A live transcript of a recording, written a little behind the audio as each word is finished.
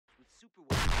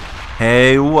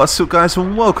Hey, what's up guys,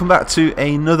 and welcome back to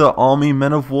another Army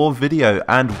Men of War video.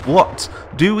 And what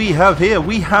do we have here?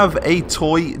 We have a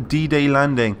toy D-Day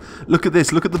landing. Look at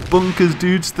this, look at the bunkers,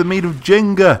 dudes. They're made of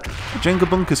Jenga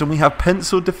bunkers, and we have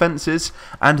pencil defenses,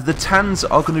 and the Tans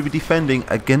are going to be defending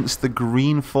against the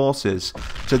green forces.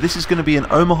 So this is going to be an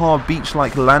Omaha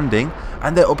Beach-like landing,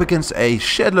 and they're up against a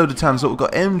shed load of Tans. Look, we've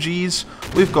got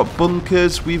MGs, we've got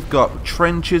bunkers, we've got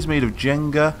trenches made of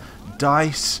Jenga,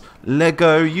 dice,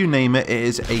 Lego, you name it. It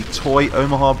is a toy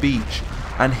Omaha Beach.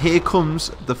 And here comes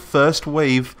the first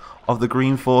wave of the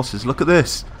green forces. Look at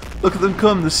this. Look at them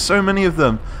come. There's so many of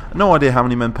them. No idea how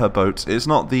many men per boat. It's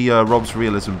not the Rob's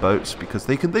Realism boats because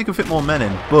they can fit more men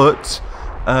in. But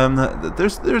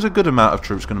there's a good amount of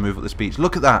troops going to move up this beach.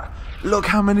 Look at that. Look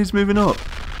how many's moving up.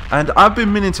 And I've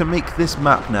been meaning to make this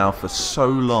map now for so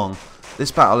long. This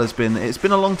battle has been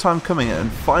a long time coming,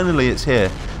 and finally it's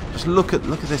here. Just look at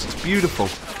this. It's beautiful.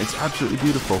 It's absolutely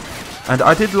beautiful. And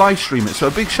I did live stream it, so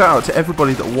a big shout out to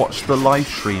everybody that watched the live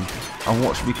stream and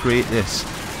watched me create this.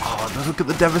 Oh, look at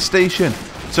the devastation.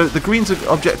 So the Green's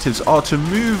objectives are to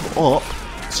move up,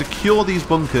 secure these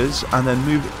bunkers, and then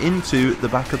move into the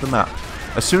back of the map.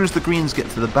 As soon as the Greens get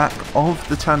to the back of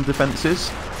the Tan defences,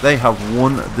 they have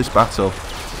won this battle.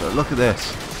 So look at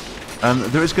this.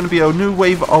 There is going to be a new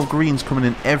wave of Greens coming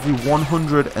in every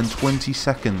 120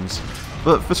 seconds.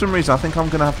 But for some reason, I think I'm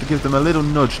going to have to give them a little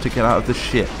nudge to get out of the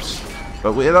ships.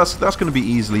 But that's going to be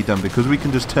easily done because we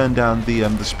can just turn down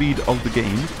the speed of the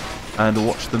game and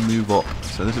watch them move up.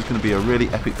 So this is going to be a really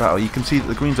epic battle. You can see that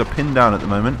the Greens are pinned down at the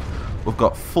moment. We've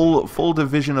got full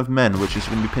division of men, which is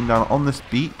going to be pinned down on this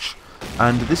beach.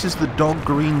 And this is the Dog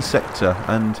Green sector,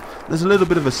 and there's a little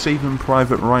bit of a Saving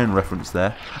Private Ryan reference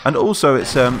there. And also,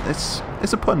 it's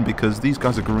a pun because these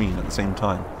guys are green at the same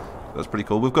time. That's pretty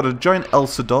cool. We've got a giant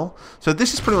Elsa doll. So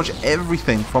this is pretty much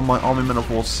everything from my Army Men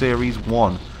of War Series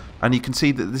 1. And you can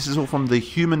see that this is all from the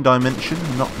human dimension,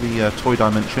 not the toy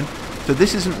dimension. So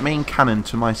this isn't main canon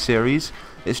to my series.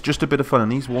 It's just a bit of fun,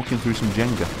 and he's walking through some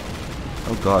Jenga.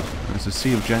 Oh god, there's a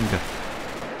sea of Jenga.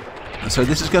 So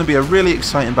this is going to be a really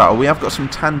exciting battle. We have got some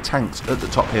Tan tanks at the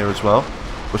top here as well,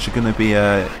 which are going to be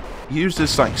used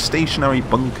as like stationary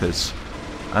bunkers.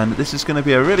 And this is going to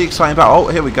be a really exciting battle. Oh,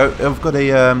 here we go. I've got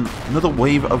another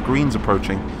wave of Greens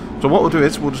approaching. So what we'll do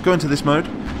is we'll just go into this mode.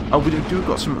 We do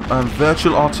got some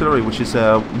virtual artillery, which is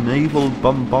naval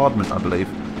bombardment, I believe.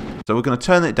 So we're going to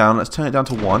turn it down. Let's turn it down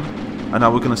to 1. And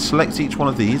now we're going to select each one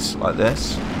of these like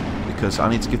this, because I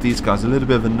need to give these guys a little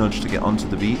bit of a nudge to get onto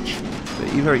the beach. But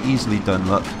very easily done,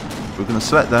 look. We're going to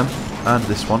select them and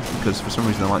this one, because for some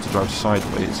reason they like to drive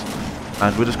sideways.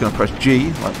 And we're just going to press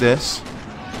G like this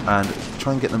and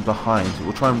try and get them behind.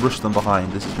 We'll try and rush them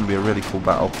behind. This is going to be a really cool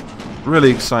battle.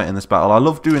 Really exciting, this battle. I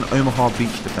love doing Omaha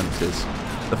Beach defences.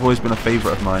 They've always been a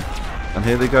favourite of mine. And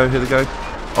here they go, here they go.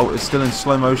 Oh, it's still in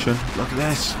slow motion. Look at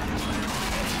this.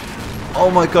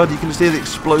 Oh my god, you can just hear the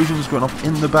explosions going off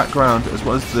in the background, as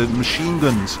well as the machine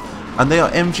guns. And they are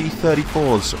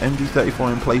MG34s,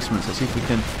 MG34 emplacements. Let's see if we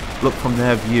can look from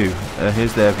their view.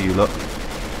 Here's their view, look.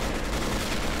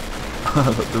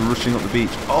 Look, they're rushing up the beach.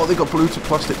 Oh, they got blue to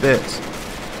plastic bits.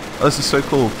 Oh, this is so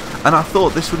cool. And I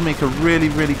thought this would make a really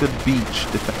good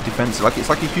beach defense. Like, it's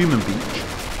like a human beach.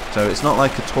 So it's not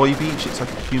like a toy beach, it's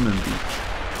like a human beach.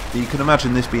 But you can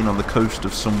imagine this being on the coast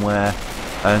of somewhere.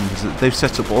 And they've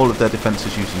set up all of their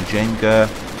defences using Jenga,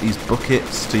 these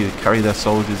buckets to carry their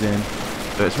soldiers in.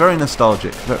 So it's very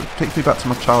nostalgic. It takes me back to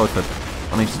my childhood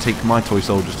when I used to take my toy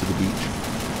soldiers to the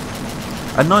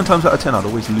beach. And 9 times out of 10 I'd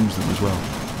always lose them as well.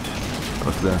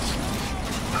 Look at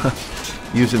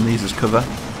this. Using these as cover.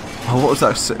 Oh, what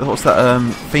was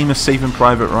that famous Saving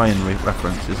Private Ryan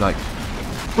reference? It's like,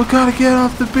 we gotta get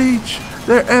off the beach.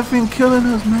 They're effing killing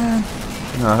us, man.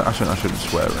 No, I shouldn't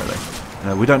swear,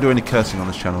 really. We don't do any cursing on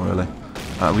this channel, really.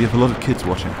 We have a lot of kids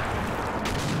watching.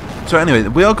 So anyway,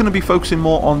 we are going to be focusing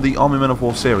more on the Army Men of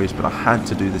War series, but I had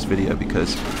to do this video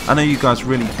because I know you guys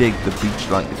really dig the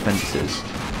beach-like defences.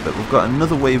 But we've got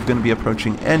another wave going to be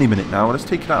approaching any minute now. Let's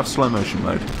take it out of slow motion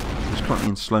mode. It's currently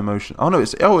in slow motion. Oh no,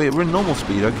 we're in normal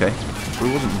speed, okay. So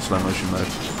it wasn't in slow motion mode.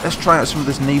 Let's try out some of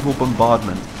this naval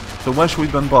bombardment. So where should we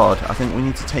bombard? I think we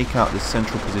need to take out this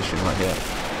central position right here.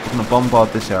 We're going to bombard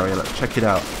this area. Let's check it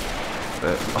out.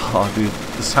 Oh dude,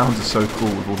 the sounds are so cool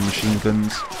with all the machine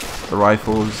guns, the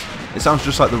rifles. It sounds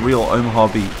just like the real Omaha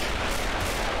Beach.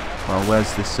 Well,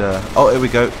 where's this? Oh, here we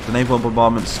go. The naval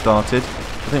bombardment started.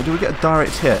 I think, do we get a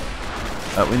direct hit?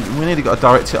 We nearly got a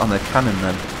direct hit on their cannon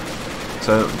then.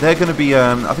 So they're going to be,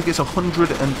 I think it's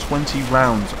 120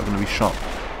 rounds are going to be shot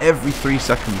every 3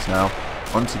 seconds now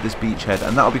onto this beachhead,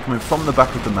 and that'll be coming from the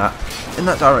back of the map in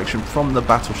that direction from the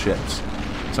battleships.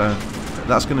 So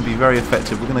that's going to be very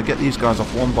effective. We're going to get these guys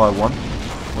off one by one.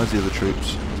 Where's the other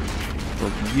troops?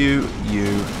 Well, you.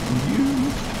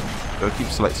 Go, keep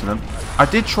selecting them. I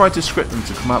did try to script them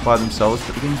to come out by themselves,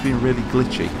 but the game's been really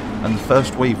glitchy, and the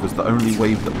first wave was the only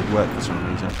wave that would work for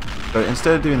some reason. So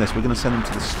instead of doing this, we're going to send them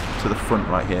to the front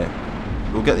right here.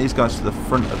 We'll get these guys to the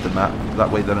front of the map, that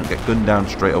way they don't get gunned down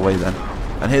straight away then.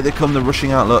 And here they come, they're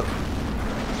rushing out, look.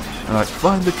 They're like,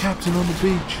 find the captain on the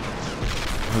beach.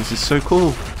 Oh, this is so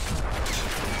cool.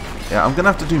 Yeah, I'm going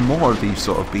to have to do more of these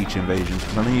sort of beach invasions,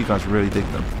 because I know you guys really dig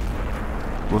them.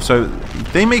 Well, so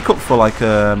they make up for like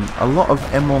a lot of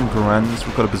M1 Garands.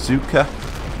 We've got a bazooka.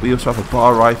 We also have a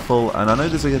bar rifle, and I know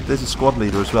there's a squad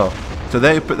leader as well. So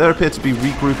they appear to be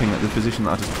regrouping at the position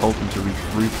that I just told them to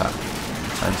regroup at.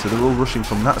 And so they're all rushing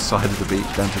from that side of the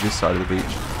beach down to this side of the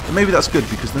beach. And maybe that's good,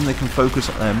 because then they can focus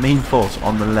on their main force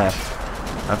on the left.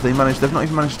 Have they managed? They've not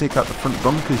even managed to take out the front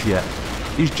bunkers yet.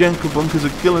 These Jenka bunkers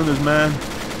are killing us, man.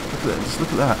 Look at that. Just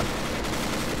look at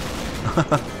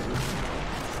that.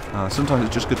 Sometimes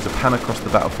it's just good to pan across the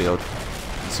battlefield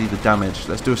and see the damage.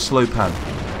 Let's do a slow pan.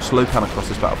 Slow pan across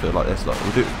this battlefield like this. Look,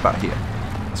 we'll do it back here.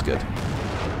 That's good.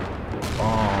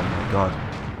 Oh my god.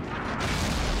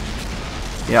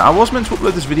 Yeah, I was meant to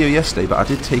upload this video yesterday, but I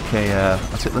did take I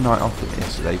took the night off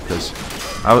yesterday because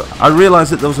I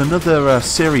realised that there was another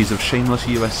series of Shameless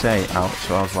USA out.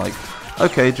 So I was like,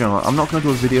 okay, you know what, I'm not going to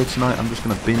do a video tonight. I'm just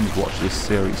going to binge watch this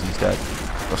series instead.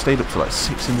 I stayed up till like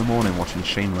 6 in the morning watching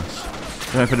Shameless.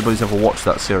 I don't know if anybody's ever watched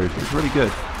that series, but it's really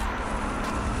good.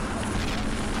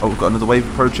 Oh, we've got another wave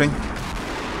approaching.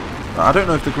 I don't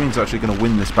know if the Greens are actually going to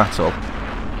win this battle.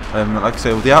 Like I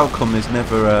say, well, the outcome is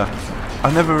never...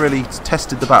 I never really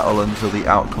tested the battle until the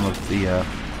outcome of the...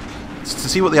 to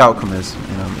see what the outcome is.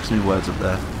 You know, mix new words up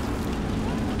there.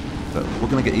 But we're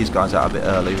going to get these guys out a bit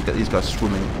early. We'll get these guys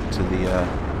swimming to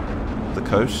the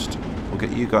coast. We'll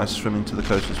get you guys swimming to the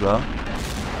coast as well.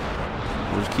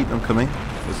 We'll just keep them coming.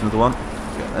 There's another one.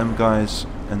 Get them guys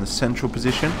in the central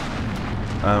position.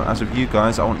 As of you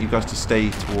guys, I want you guys to stay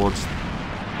towards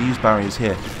these barriers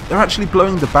here. They're actually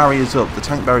blowing the barriers up. The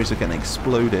tank barriers are getting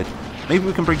exploded. Maybe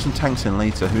we can bring some tanks in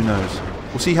later. Who knows?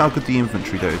 We'll see how good the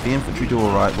infantry do. If the infantry do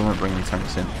alright, we won't bring any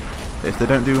tanks in. If they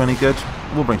don't do any good,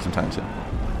 we'll bring some tanks in.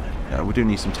 Yeah, we do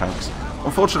need some tanks.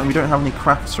 Unfortunately, we don't have any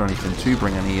crafts or anything to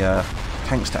bring any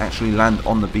tanks to actually land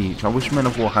on the beach. I wish Men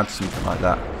of War had something like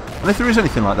that. And if there is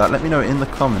anything like that, let me know in the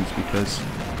comments, because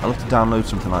I'd love to download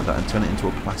something like that and turn it into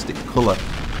a plastic colour.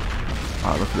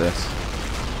 Alright, look at this.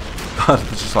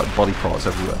 There's just like body parts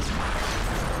everywhere.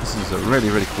 This is a really,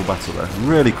 really cool battle though.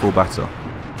 Really cool battle.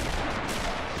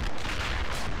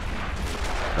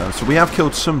 So we have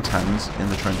killed some Tangs in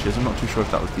the trenches. I'm not too sure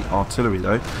if that was the artillery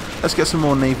though. Let's get some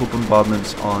more naval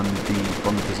bombardments on the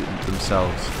bunkers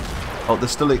themselves. Oh,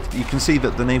 there's still... You can see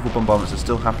that the naval bombardments are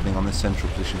still happening on this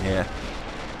central position here.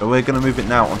 But we're going to move it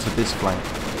now onto this flank.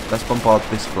 Let's bombard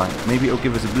this flank. Maybe it'll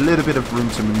give us a little bit of room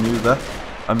to manoeuvre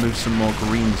and move some more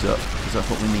Greens up, because that's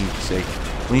what we need to see.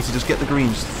 We need to just get the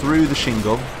Greens through the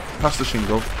shingle, past the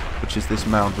shingle, which is this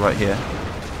mound right here,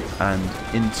 and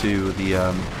into the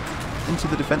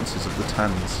defences of the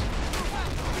Tans.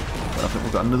 I think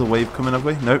we've got another wave coming, have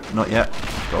we? Nope, not yet.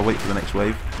 Gotta wait for the next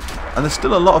wave. And there's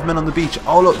still a lot of men on the beach.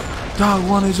 Oh look, Dog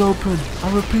 1 is open.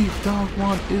 I repeat, Dog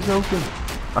 1 is open.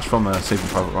 That's from Saving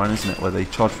Private Ryan, isn't it? Where they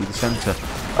charge through the centre.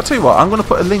 I'll tell you what, I'm going to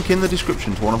put a link in the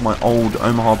description to one of my old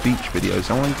Omaha Beach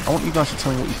videos. I want you guys to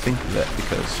tell me what you think of it,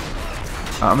 because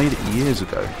I made it years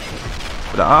ago.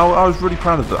 But I was really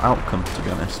proud of the outcome, to be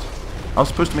honest. I was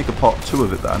supposed to make a part 2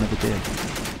 of it, but I never did.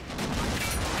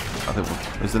 I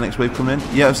think, is the next wave coming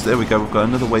in? Yes, there we go. We've got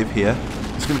another wave here.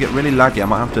 It's going to get really laggy. I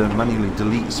might have to manually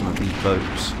delete some of these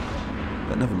boats.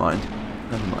 But never mind.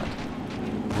 Never mind.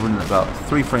 We're running at about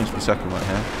 3 frames per second right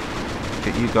here.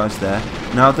 Get you guys there.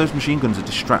 Now those machine guns are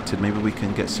distracted. Maybe we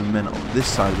can get some men on this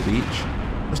side of the beach.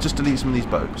 Let's just delete some of these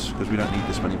boats, because we don't need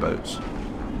this many boats.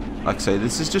 Like I say,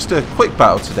 this is just a quick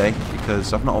battle today,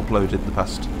 because I've not uploaded the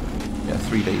past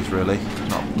 3 days really.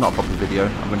 Not a proper video.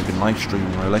 I've only been live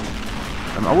streaming really.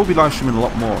 I will be live streaming a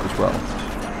lot more as well.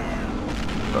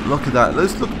 But look at that.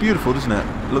 This looks beautiful, doesn't it?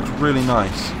 It looks really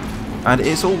nice. And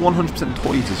it's all 100%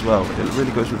 toys as well. It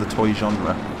really goes with the toy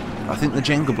genre. I think the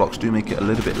Jenga blocks do make it a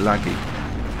little bit laggy.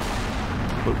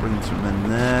 But bringing some men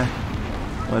there.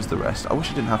 Where's the rest? I wish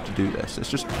I didn't have to do this.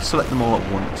 Let's just select them all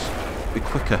at once. Be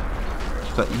quicker.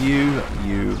 Select you, and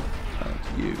you.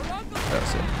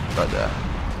 That's it. Right there.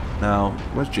 Now,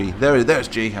 where's G? There's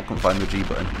G. I couldn't find the G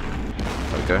button.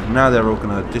 There we go. Now they're all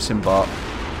going to disembark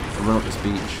and run up this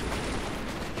beach.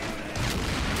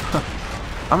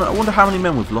 I wonder how many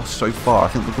men we've lost so far. I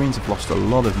think the Greens have lost a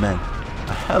lot of men.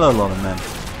 A hell of a lot of men.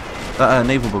 That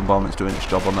naval bombardment's doing its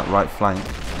job on that right flank.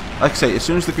 Like I say, as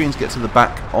soon as the Greens get to the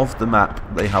back of the map,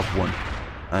 they have won.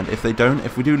 And if they don't,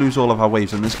 if we do lose all of our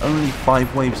waves, and there's only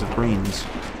 5 waves of Greens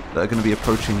that are going to be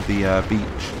approaching the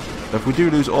beach. So if we do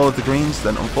lose all of the Greens,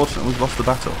 then unfortunately we've lost the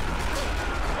battle.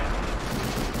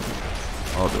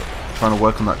 Oh, trying to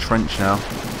work on that trench now.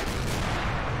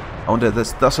 I wonder,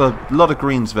 that's a lot of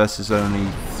Greens versus only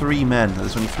 3 men.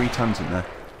 There's only 3 tons in there.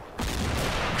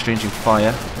 Exchanging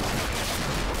fire.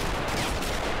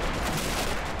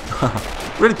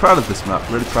 Really proud of this map,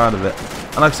 really proud of it.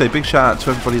 And like I say, big shout out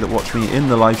to everybody that watched me in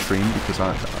the live stream, because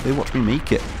they watched me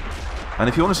make it. And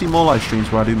if you want to see more live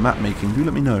streams where I do map making, do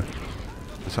let me know.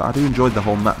 So I do enjoy the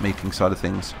whole map making side of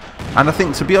things. And I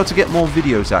think to be able to get more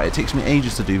videos out, it takes me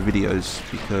ages to do videos,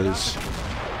 because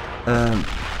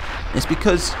it's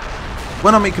because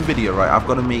when I make a video, right, I've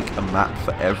got to make a map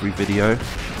for every video.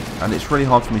 And it's really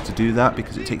hard for me to do that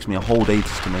because it takes me a whole day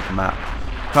just to make a map.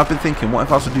 So I've been thinking, what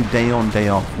if I was to do day on, day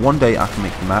off? One day I can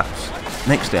make the maps,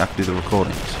 next day I can do the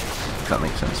recordings. If that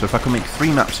makes sense. So if I can make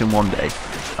 3 maps in one day,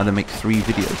 and then make 3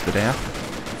 videos the day after.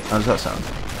 How does that sound?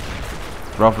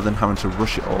 Rather than having to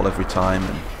rush it all every time,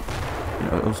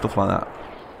 and all stuff like that.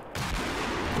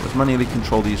 Let's manually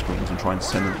control these Greens and try and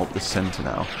send them up the centre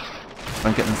now. Try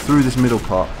and get them through this middle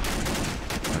part.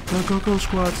 Go, go, go,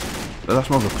 squads! But that's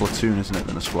more of a platoon, isn't it,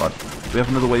 than a squad. Do we have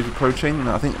another wave approaching? And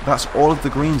I think that's all of the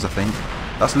Greens, I think.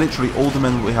 That's literally all the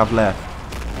men that we have left.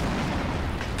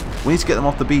 We need to get them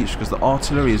off the beach because the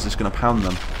artillery is just going to pound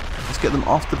them. Let's get them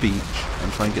off the beach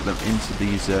and try and get them into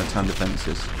these tan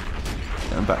defences.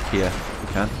 Get them back here if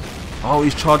we can. Oh,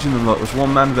 he's charging them, look. There's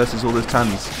 1 man versus all those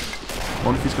tans. I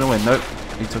wonder if he's going to win. Nope.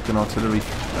 He took an artillery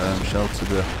shell to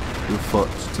the foot,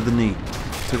 to the knee.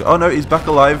 Oh no, he's back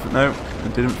alive. No,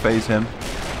 it didn't phase him.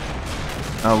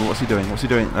 Oh, what's he doing? What's he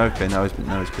doing? Okay, now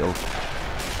he's killed.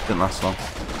 Didn't last long.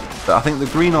 But I think the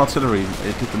green artillery,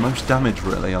 it did the most damage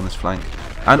really on this flank.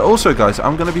 And also, guys,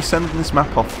 I'm going to be sending this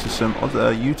map off to some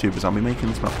other YouTubers. I'll be making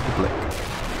this map public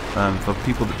for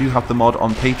people that do have the mod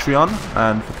on Patreon,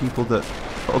 and for people that,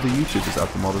 for other YouTubers that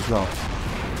have the mod as well.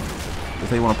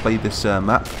 If they want to play this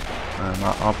map,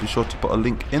 I'll be sure to put a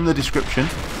link in the description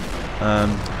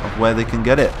of where they can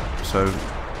get it. So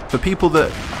for people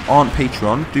that aren't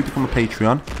Patreon, do become a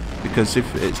Patreon, because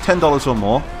if it's $10 or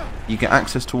more, you get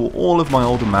access to all of my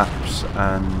older maps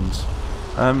and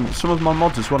some of my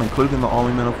mods as well, including the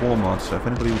Army Men of War mod. So if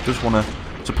anybody does want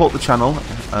to support the channel,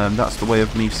 that's the way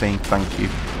of me saying thank you.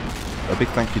 A big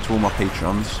thank you to all my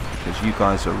Patrons, because you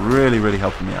guys are really, really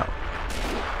helping me out.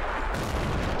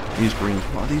 These Greens,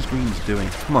 what are these Greens doing?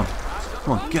 Come on,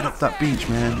 come on, get up that beach,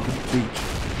 man, get up the beach.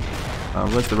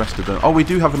 Where's the rest of them? Oh, we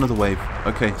do have another wave.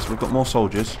 Okay, so we've got more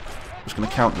soldiers. I'm just going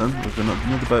to count them. We've got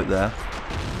another boat there.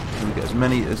 We're going to get as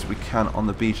many as we can on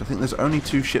the beach. I think there's only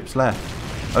 2 ships left.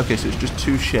 Okay, so it's just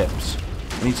 2 ships.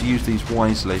 We need to use these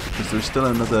wisely, because there's still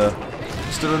another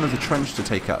trench to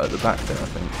take out at the back there, I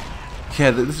think.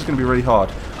 Yeah, this is going to be really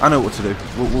hard. I know what to do.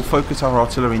 We'll focus our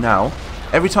artillery now.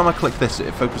 Every time I click this,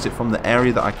 it focuses it from the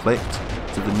area that I clicked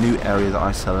to the new area that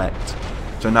I select.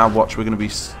 So now watch, we're going to be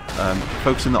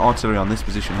focusing the artillery on this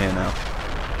position here now.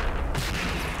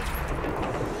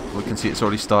 We can see it's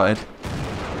already started.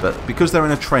 But because they're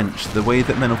in a trench, the way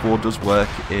that Men of War does work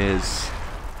is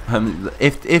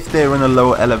if they're in a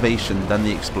lower elevation than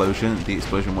the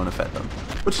explosion won't affect them.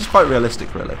 Which is quite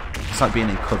realistic, really. It's like being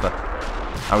in cover.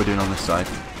 How are we doing on this side?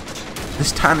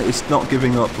 This tan is not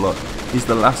giving up, look. He's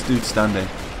the last dude standing.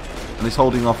 And he's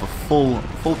holding off a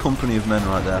full company of men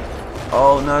right there.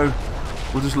 Oh no!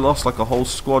 We just lost like a whole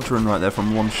squadron right there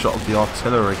from one shot of the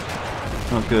artillery.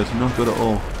 Not good, not good at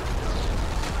all.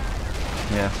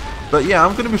 Yeah. But yeah,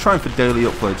 I'm going to be trying for daily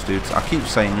uploads, dudes. I keep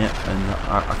saying it, and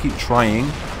I keep trying,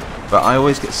 but I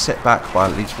always get set back by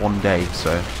at least 1 day,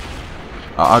 so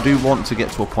I do want to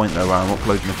get to a point though where I'm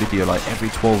uploading a video like every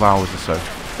 12 hours or so.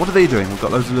 What are they doing? We've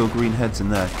got loads of little green heads in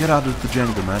there. Get out of the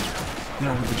Jenga, man. Get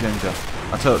out of the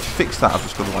Jenga. I tell you, to fix that, I've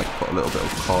just got to like put a little bit of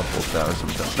cardboard there or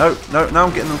something. No, no, now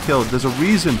I'm getting them killed. There's a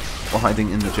reason we're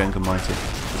hiding in the Jenga, mighty.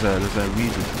 There's a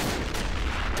reason.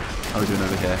 How are we doing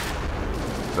over here?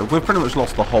 So we've pretty much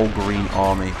lost the whole green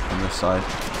army on this side.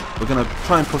 We're going to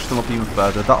try and push them up even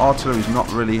further. That artillery is not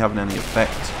really having any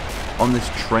effect on this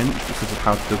trench because of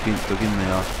how dug in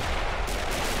they are.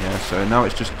 Yeah, so now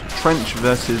it's just trench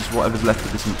versus whatever's left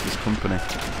of this company.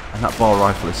 And that bar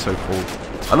rifle is so cool.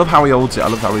 I love how he holds it. I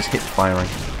love how he's hip firing.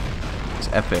 It's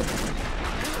epic.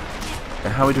 Okay,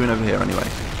 how are we doing over here anyway?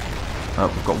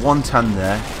 We've got 1 tan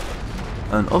there.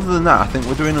 And other than that, I think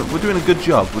we're doing a good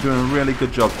job. We're doing a really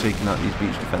good job taking out these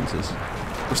beach defences.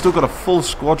 We've still got a full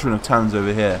squadron of tans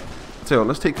over here. I'll tell you what,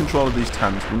 let's take control of these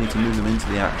tans. We need to move them into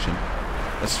the action.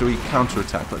 Let's do a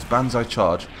counter-attack. Let's Banzai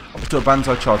charge. I'll do a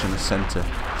Banzai charge in the centre.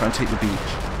 Try and take the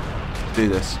beach. Do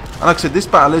this. And like I said, this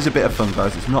battle is a bit of fun,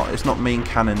 guys. It's not main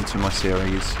canon to my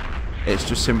series. It's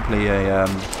just simply a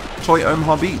Toy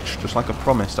Omaha Beach, just like I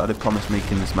promised. I did promise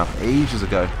making this map ages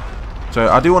ago. So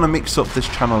I do want to mix up this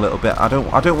channel a little bit. I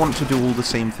don't want to do all the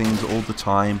same things all the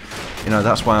time. You know,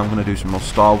 that's why I'm going to do some more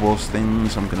Star Wars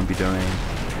things. I'm going to be doing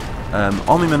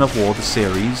Army Men of War, the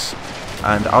series,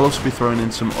 and I'll also be throwing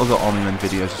in some other Army Men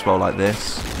videos as well, like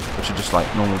this, which are just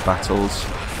like normal battles.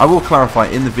 I will clarify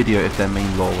in the video if they're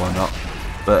main lore or not.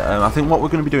 But I think what we're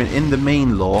going to be doing in the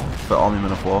main lore for Army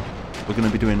Men of War, we're going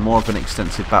to be doing more of an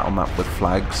extensive battle map with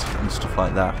flags and stuff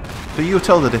like that. So you'll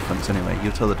tell the difference anyway.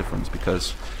 You'll tell the difference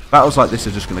because battles like this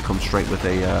are just going to come straight with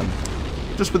a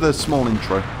just with a small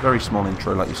intro, very small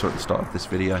intro, like you saw at the start of this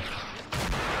video.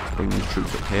 Let's bring these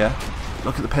troops up here.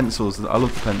 Look at the pencils. I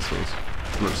love the pencils.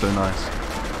 They look so nice.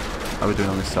 How are we doing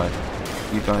on this side?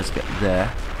 You guys get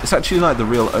there. It's actually like the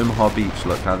real Omaha Beach.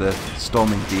 Look how they're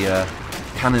storming the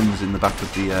cannons in the back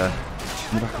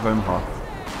of Omaha.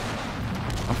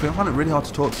 I find it really hard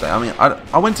to talk today. I mean,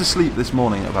 I went to sleep this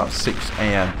morning at about 6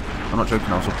 AM. I'm not joking.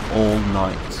 I was up all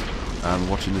night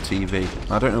watching the TV.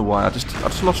 I don't know why. I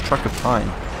just lost track of time.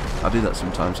 I do that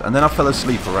sometimes. And then I fell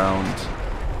asleep around,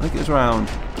 I think it was around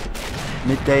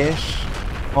midday-ish,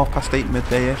 8:30,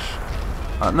 midday-ish.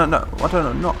 No, I don't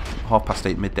know. Not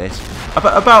 8:30, midday.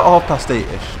 About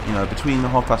 8:30-ish. You know, between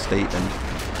 8:30 and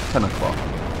 10 o'clock.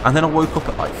 And then I woke up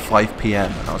at like 5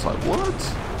 PM. And I was like,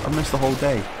 what? I missed the whole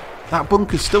day. That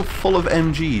bunker's still full of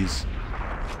MGs.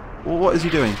 Well, what is he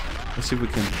doing? Let's see if we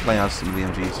can play as some of the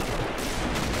MGs.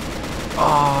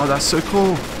 Oh, that's so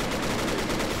cool.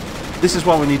 This is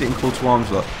why we need it in Call to Arms,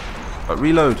 look. But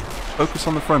reload. Focus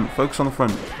on the front. Focus on the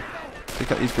front. Take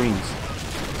out these greens.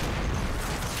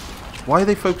 Why are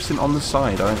they focusing on the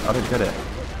side? I don't get it.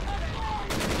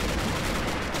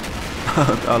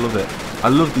 I love it. I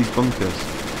love these bunkers.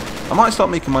 I might start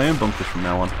making my own bunkers from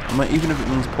now on. I might, even if it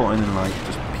means putting in like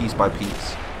just piece by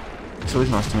piece. It's always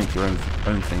nice to make your own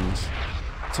things.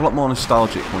 It's a lot more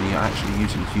nostalgic when you're actually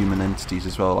using human entities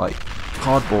as well, like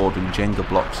cardboard and Jenga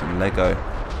blocks and Lego.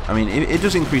 I mean, it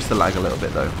does increase the lag a little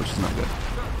bit though, which is not good.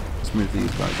 Let's move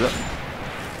these guys up.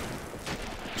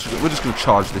 So we're just going to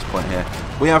charge this point here.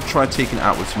 We have tried taking it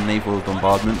out with some naval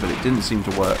bombardment, but it didn't seem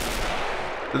to work.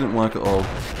 It didn't work at all.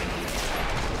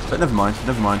 But never mind,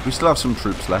 never mind. We still have some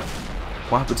troops left.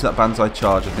 What happened to that Banzai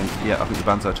charge? I think the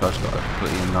Banzai charge got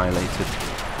completely annihilated.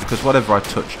 Because whatever I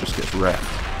touch just gets wrecked.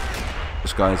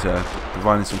 This guy's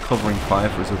providing some covering fire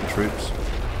for his other troops.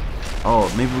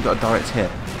 Oh, maybe we've got a direct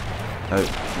hit.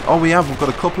 Oh, we have. We've got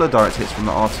a couple of direct hits from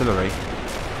the artillery.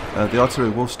 The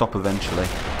artillery will stop eventually.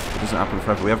 It doesn't happen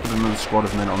forever. We have got another squad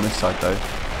of men on this side though.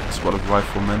 A squad of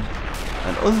riflemen.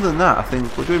 And other than that, I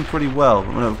think we're doing pretty well.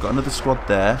 We've got another squad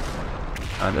there.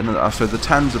 And another, so the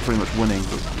Tans are pretty much winning,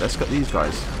 but let's get these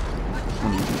guys.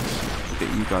 We'll get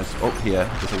you guys up here.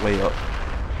 There's a way up,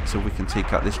 so we can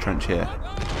take out this trench here.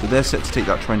 So they're set to take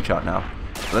that trench out now.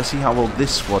 But let's see how well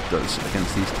this squad does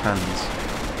against these Tans.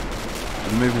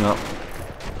 They're moving up.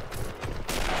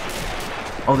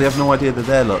 Oh, they have no idea they're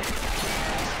there, look.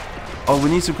 Oh, we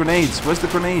need some grenades. Where's the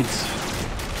grenades?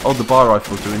 Oh, the bar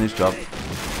rifle's doing his job.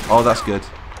 Oh, that's good.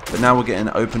 But now we're getting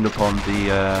opened up on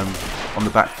the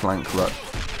back flank, look.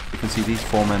 You can see these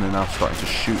 4 men are now starting to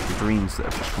shoot the greens that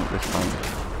have just come up this flank.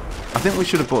 I think we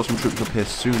should have brought some troops up here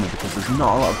sooner because there's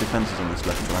not a lot of defences on this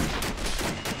left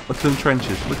flank. Look at them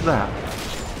trenches, look at that.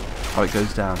 How it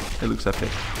goes down, it looks epic.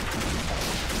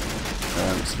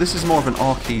 So this is more of an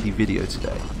arcadey video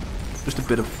today. Just a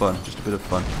bit of fun, just a bit of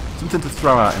fun. Something to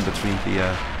throw out in between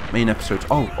the main episodes.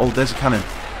 Oh, there's a cannon.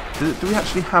 Do we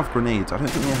actually have grenades? I don't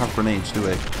think we have grenades, do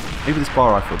we? Maybe this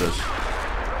bar rifle does.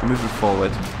 We're moving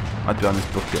forward. I'd be on this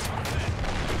bucket.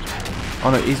 Oh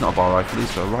no, he's not a bar rifle,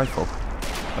 he's got a rifle.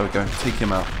 There we go, take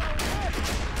him out.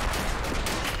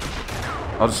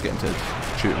 I'll just get him to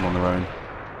shoot them on their own,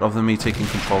 rather than me taking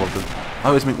control of them. I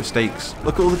always make mistakes.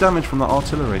 Look at all the damage from that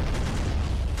artillery.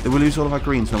 Did we lose all of our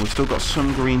greens? No, we've still got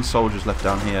some green soldiers left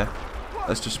down here.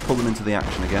 Let's just pull them into the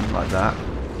action again, like that.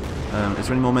 Is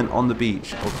there any more men on the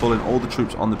beach? We're pulling all the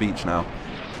troops on the beach now.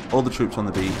 All the troops on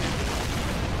the beach.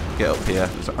 Get up here.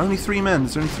 There's only 3 men.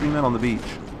 There's only 3 men on the beach.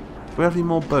 Do we have any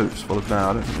more boats full of now?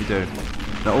 I don't think we do.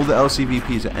 Now all the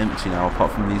LCVPs are empty now,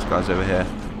 apart from these guys over here.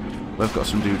 We've got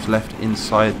some dudes left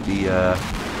inside the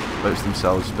boats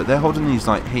themselves, but they're holding these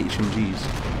like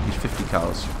HMGs, these 50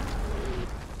 cals.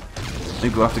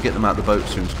 Maybe we'll have to get them out of the boat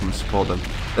soon to come and support them.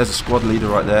 There's a squad leader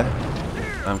right there.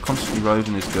 Constantly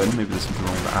loading his gun. Maybe there's something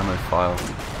wrong with the ammo file.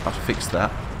 I'll have to fix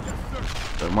that.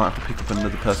 So I might have to pick up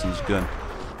another person's gun.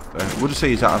 We'll just say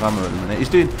he's out of ammo at the minute. He's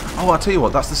doing... Oh, I'll tell you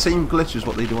what. That's the same glitch as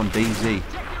what they do on DayZ.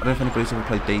 I don't know if anybody's ever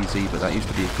played DayZ, but that used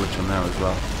to be a glitch on there as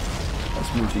well.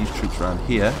 Let's move these troops around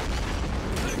here.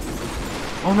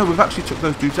 Oh no, we've actually took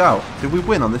those dudes out. Did we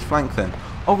win on this flank then?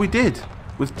 Oh, we did.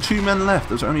 With 2 men left.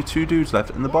 There's only 2 dudes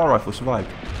left, and the bar rifle survived.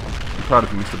 I'm proud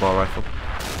of you, Mr. Bar Rifle.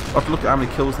 I'll have to look at how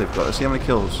many kills they've got. Let's see how many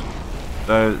kills.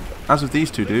 So, as of these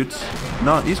 2 dudes,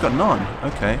 no, he's got none.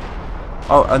 Okay.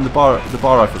 Oh, and the bar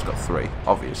rifle's got 3,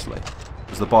 obviously,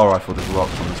 because the bar rifle just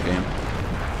rocks on this game.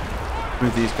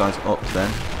 Move these guys up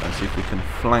then, and see if we can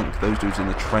flank those dudes in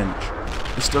the trench.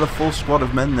 There's still a full squad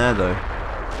of men there, though.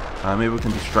 Maybe we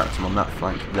can distract them on that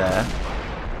flank there.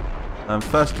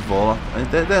 First of all,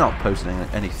 they're not posing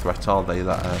any threat, are they?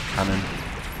 That cannon.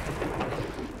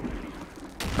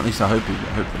 At least I hope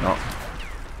they're not.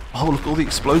 Oh, look, all the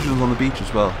explosions on the beach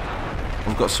as well.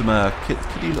 We've got some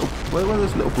kiddie little... Where are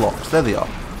those little blocks? There they are.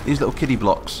 These little kiddie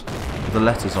blocks with the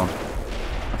letters on.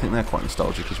 I think they're quite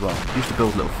nostalgic as well. I used to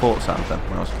build little forts out of them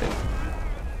when I was a kid.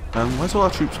 Where's all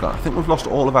our troops gone? I think we've lost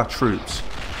all of our troops.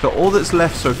 So all that's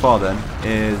left so far then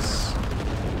is...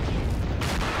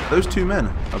 those 2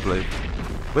 men, I believe.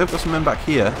 We've got some men back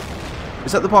here.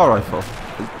 Is that the bar rifle?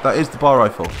 That is the bar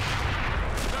rifle.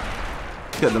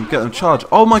 Get them, charge.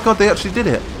 Oh my god, they actually did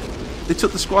it. They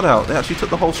took the squad out. They actually took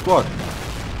the whole squad.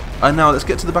 And now let's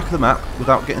get to the back of the map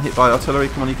without getting hit by artillery.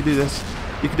 Come on, you can do this.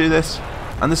 You can do this.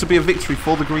 And this will be a victory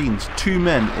for the Greens. 2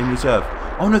 men in reserve.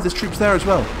 Oh no, there's troops there as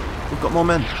well. We've got more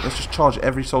men. Let's just charge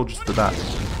every soldier to the back.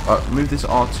 Move this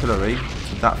artillery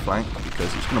to that flank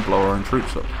because it's going to blow our own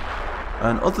troops up.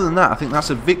 And other than that, I think that's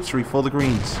a victory for the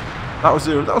Greens. That was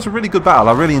a really good battle.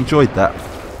 I really enjoyed that.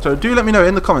 So do let me know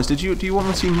in the comments. Do you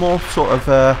want to see more sort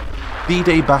of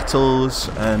D-Day battles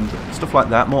and stuff like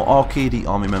that? More arcadey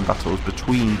Army Men battles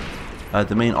between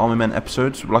the main Army Men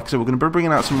episodes. Like I said, we're going to be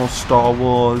bringing out some more Star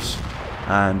Wars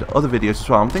and other videos as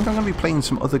well. I think I'm going to be playing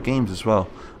some other games as well.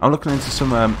 I'm looking into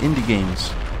some indie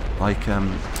games like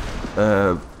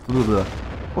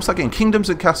what's that game? Kingdoms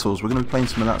and Castles. We're going to be playing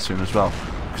some of that soon as well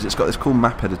because it's got this cool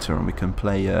map editor and we can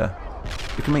play.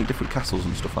 We can make different castles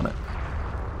and stuff on it.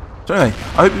 So anyway,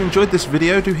 I hope you enjoyed this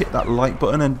video. Do hit that like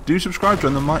button and do subscribe.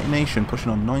 Join the Mighty Nation,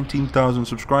 pushing on 19,000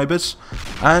 subscribers.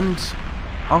 And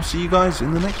I'll see you guys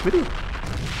in the next video.